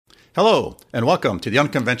Hello, and welcome to The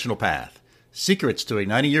Unconventional Path, Secrets to a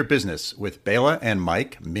 90-Year Business with Bela and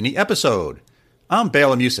Mike mini episode. I'm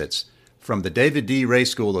Bela Musitz from the David D. Ray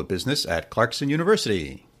School of Business at Clarkson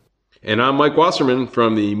University. And I'm Mike Wasserman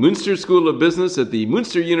from the Münster School of Business at the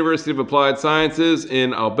Münster University of Applied Sciences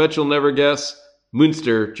in, I'll bet you'll never guess,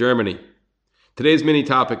 Münster, Germany. Today's mini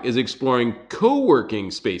topic is exploring co-working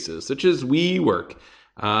spaces such as WeWork.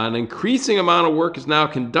 An increasing amount of work is now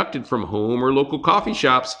conducted from home or local coffee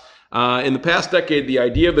shops. In the past decade, the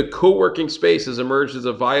idea of the co-working space has emerged as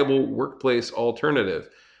a viable workplace alternative.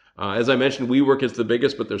 As I mentioned, WeWork is the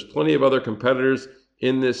biggest, but there's plenty of other competitors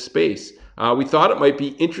in this space. We thought it might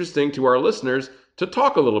be interesting to our listeners to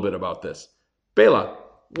talk a little bit about this. Bela,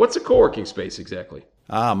 what's a co-working space exactly?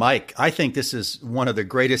 Mike, I think this is one of the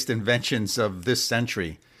greatest inventions of this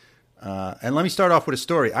century. And let me start off with a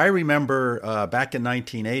story. I remember back in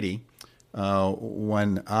 1980,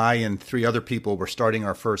 when I and three other people were starting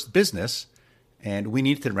our first business, and we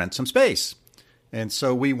needed to rent some space. And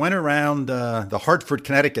so we went around the Hartford,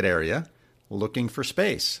 Connecticut area looking for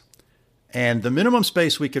space. And the minimum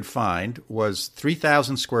space we could find was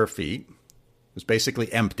 3,000 square feet. It was basically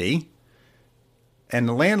empty. And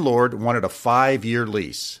the landlord wanted a 5-year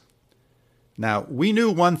lease. Now, we knew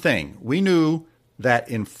one thing. We knew that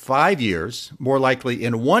in 5 years, more likely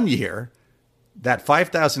in 1 year, that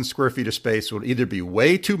 5,000 square feet of space will either be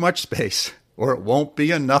way too much space or it won't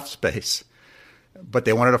be enough space. But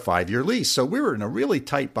they wanted a 5-year lease. So we were in a really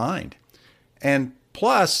tight bind. And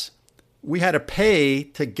plus, we had to pay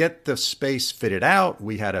to get the space fitted out.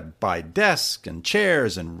 We had to buy desks and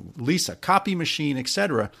chairs and lease a copy machine,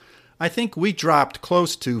 etc. I think we dropped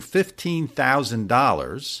close to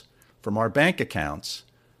 $15,000 from our bank accounts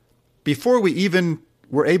before we even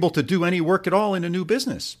were able to do any work at all in a new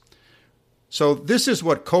business. So this is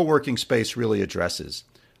what co-working space really addresses.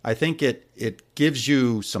 I think it gives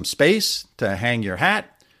you some space to hang your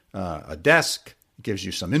hat, a desk, it gives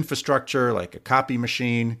you some infrastructure like a copy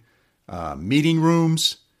machine, meeting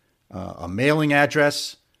rooms, a mailing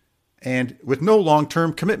address, and with no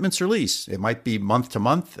long-term commitments or lease. It might be month to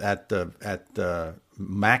month at the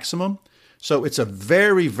maximum. So it's a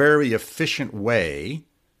very, very efficient way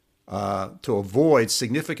to avoid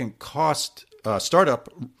significant startup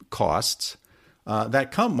costs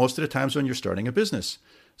that come most of the times when you're starting a business.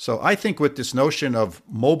 So I think with this notion of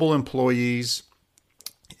mobile employees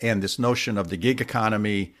and this notion of the gig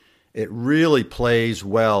economy, it really plays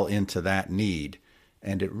well into that need.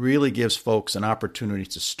 And it really gives folks an opportunity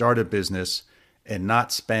to start a business and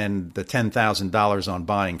not spend the $10,000 on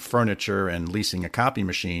buying furniture and leasing a copy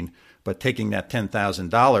machine, but taking that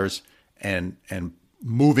 $10,000 and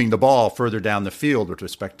moving the ball further down the field with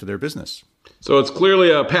respect to their business. So it's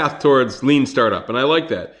clearly a path towards lean startup, and I like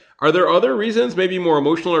that. Are there other reasons, maybe more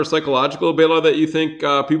emotional or psychological, Bela, that you think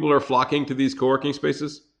people are flocking to these co-working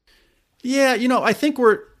spaces? Yeah, I think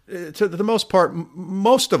we're, to the most part,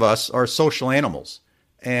 most of us are social animals.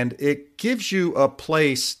 And it gives you a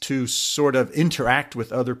place to sort of interact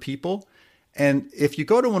with other people. And if you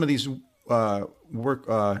go to one of these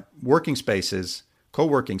working spaces,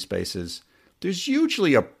 co-working spaces, there's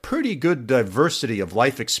usually a pretty good diversity of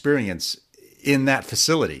life experience in that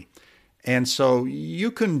facility. And so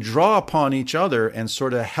you can draw upon each other and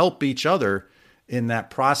sort of help each other in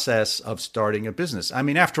that process of starting a business. I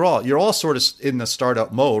mean, after all, you're all sort of in the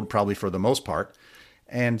startup mode, probably for the most part.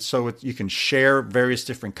 And so you can share various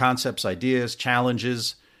different concepts, ideas,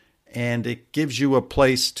 challenges, and it gives you a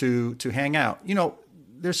place to hang out.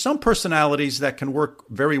 There's some personalities that can work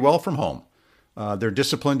very well from home. They're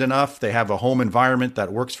disciplined enough. They have a home environment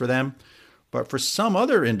that works for them. But for some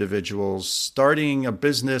other individuals, starting a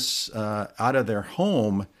business out of their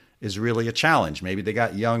home is really a challenge. Maybe they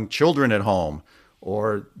got young children at home,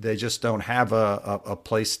 or they just don't have a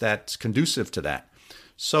place that's conducive to that.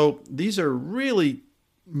 So these are really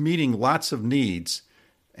meeting lots of needs.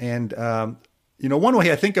 And, one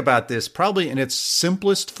way I think about this, probably in its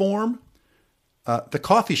simplest form, the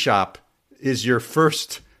coffee shop is your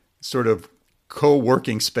first sort of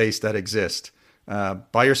co-working space that exists.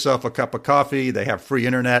 Buy yourself a cup of coffee, they have free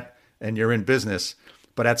internet, and you're in business.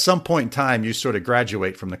 But at some point in time, you sort of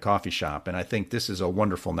graduate from the coffee shop. And I think this is a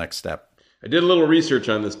wonderful next step. I did a little research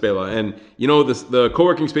on this, Bela, and the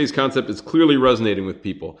co-working space concept is clearly resonating with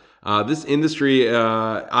people. This industry,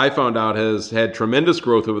 I found out, has had tremendous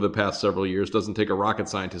growth over the past several years. Doesn't take a rocket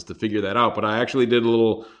scientist to figure that out, but I actually did a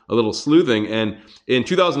little sleuthing. And in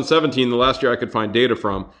 2017, the last year I could find data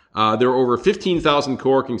from, there were over 15,000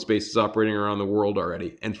 co-working spaces operating around the world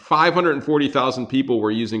already, and 540,000 people were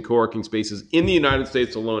using co-working spaces in the United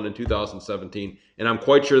States alone in 2017. And I'm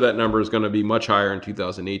quite sure that number is going to be much higher in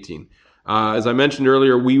 2018. As I mentioned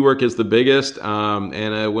earlier, WeWork is the biggest.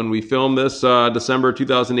 And when we filmed this December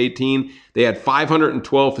 2018, they had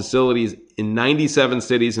 512 facilities in 97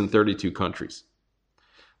 cities in 32 countries.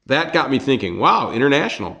 That got me thinking, wow,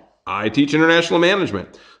 international. I teach international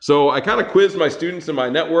management. So I kind of quizzed my students in my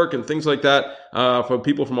network and things like that from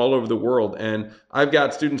people from all over the world. And I've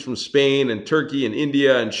got students from Spain and Turkey and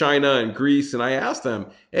India and China and Greece. And I asked them,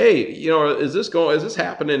 hey, is this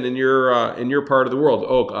happening in your part of the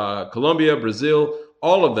world? Colombia, Brazil,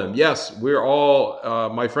 all of them. Yes, we're all,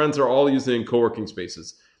 my friends are all using co-working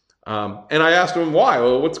spaces. And I asked them why.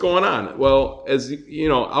 Well, what's going on? Well, as you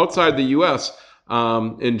know, outside the US,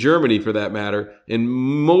 in Germany, for that matter, in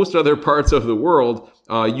most other parts of the world,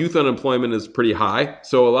 youth unemployment is pretty high.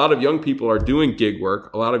 So a lot of young people are doing gig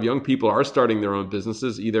work. A lot of young people are starting their own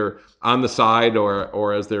businesses, either on the side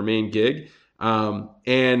or as their main gig.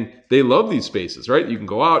 And they love these spaces, right? You can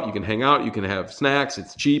go out, you can hang out, you can have snacks,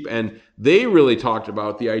 it's cheap. And they really talked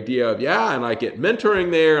about the idea of, and I get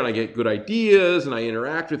mentoring there and I get good ideas and I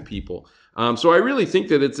interact with people. So I really think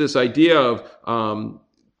that it's this idea of,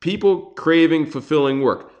 people craving fulfilling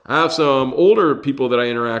work. I have some older people that I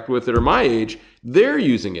interact with that are my age. They're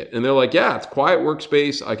using it. And they're like, it's quiet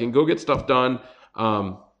workspace. I can go get stuff done.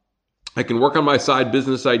 I can work on my side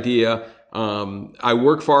business idea. I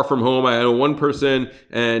work far from home. I know one person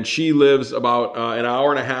and she lives about an hour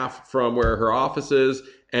and a half from where her office is.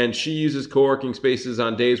 And she uses co-working spaces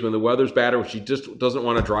on days when the weather's bad or she just doesn't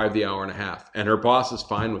want to drive the hour and a half. And her boss is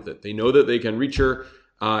fine with it. They know that they can reach her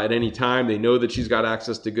at any time. They know that she's got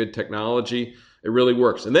access to good technology. It really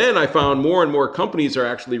works. And then I found more and more companies are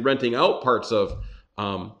actually renting out parts of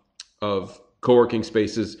co-working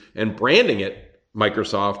spaces and branding it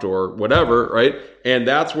Microsoft or whatever, right? And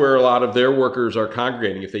that's where a lot of their workers are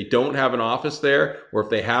congregating. If they don't have an office there, or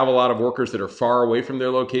if they have a lot of workers that are far away from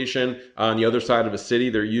their location on the other side of a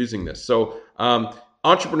city, they're using this. So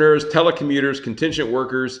entrepreneurs, telecommuters, contingent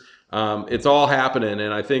workers, it's all happening.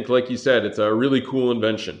 And I think, like you said, it's a really cool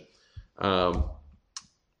invention. On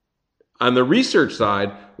the research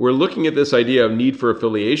side, we're looking at this idea of need for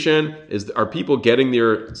affiliation. Are people getting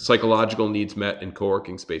their psychological needs met in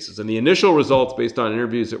co-working spaces? And the initial results based on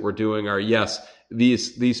interviews that we're doing are, yes,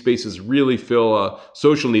 these spaces really fill a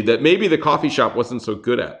social need that maybe the coffee shop wasn't so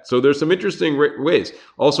good at. So there's some interesting ways.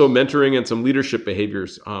 Also mentoring and some leadership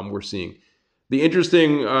behaviors we're seeing.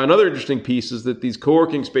 Another interesting piece is that these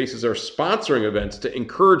co-working spaces are sponsoring events to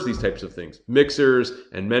encourage these types of things, mixers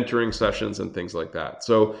and mentoring sessions and things like that.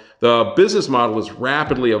 So the business model is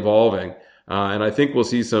rapidly evolving, and I think we'll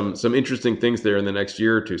see some interesting things there in the next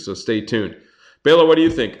year or two. So stay tuned. Bela, what do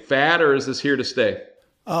you think? Fad, or is this here to stay?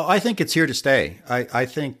 I think it's here to stay. I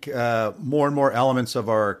think more and more elements of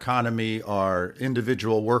our economy are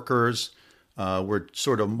individual workers. We're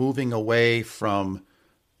sort of moving away from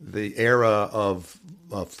the era of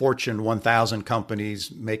Fortune 1000 companies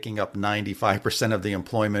making up 95% of the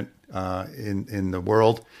employment in the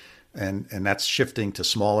world. And that's shifting to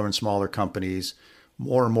smaller and smaller companies.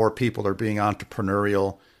 More and more people are being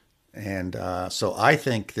entrepreneurial. And so I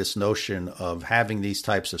think this notion of having these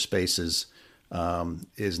types of spaces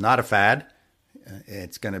is not a fad.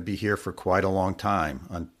 It's going to be here for quite a long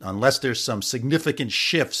time, unless there's some significant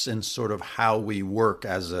shifts in sort of how we work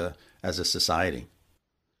as a society.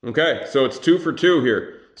 Okay, so it's 2 for 2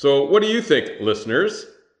 here. So what do you think, listeners?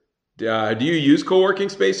 Do you use co-working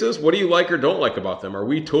spaces? What do you like or don't like about them? Are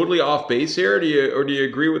we totally off base here, or do you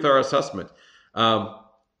agree with our assessment? Let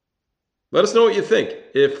us know what you think.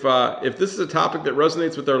 If this is a topic that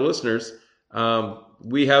resonates with our listeners,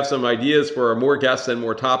 we have some ideas for more guests and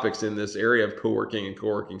more topics in this area of co-working and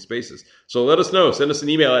co-working spaces. So let us know. Send us an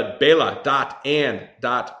email at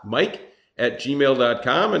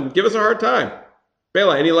bela.and.mike@gmail.com and give us a hard time.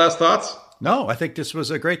 Bela, any last thoughts? No, I think this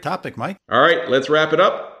was a great topic, Mike. All right, let's wrap it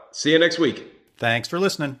up. See you next week. Thanks for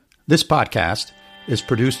listening. This podcast is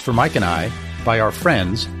produced for Mike and I by our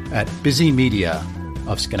friends at Busy Media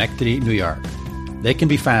of Schenectady, New York. They can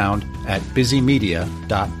be found at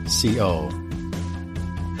busymedia.co.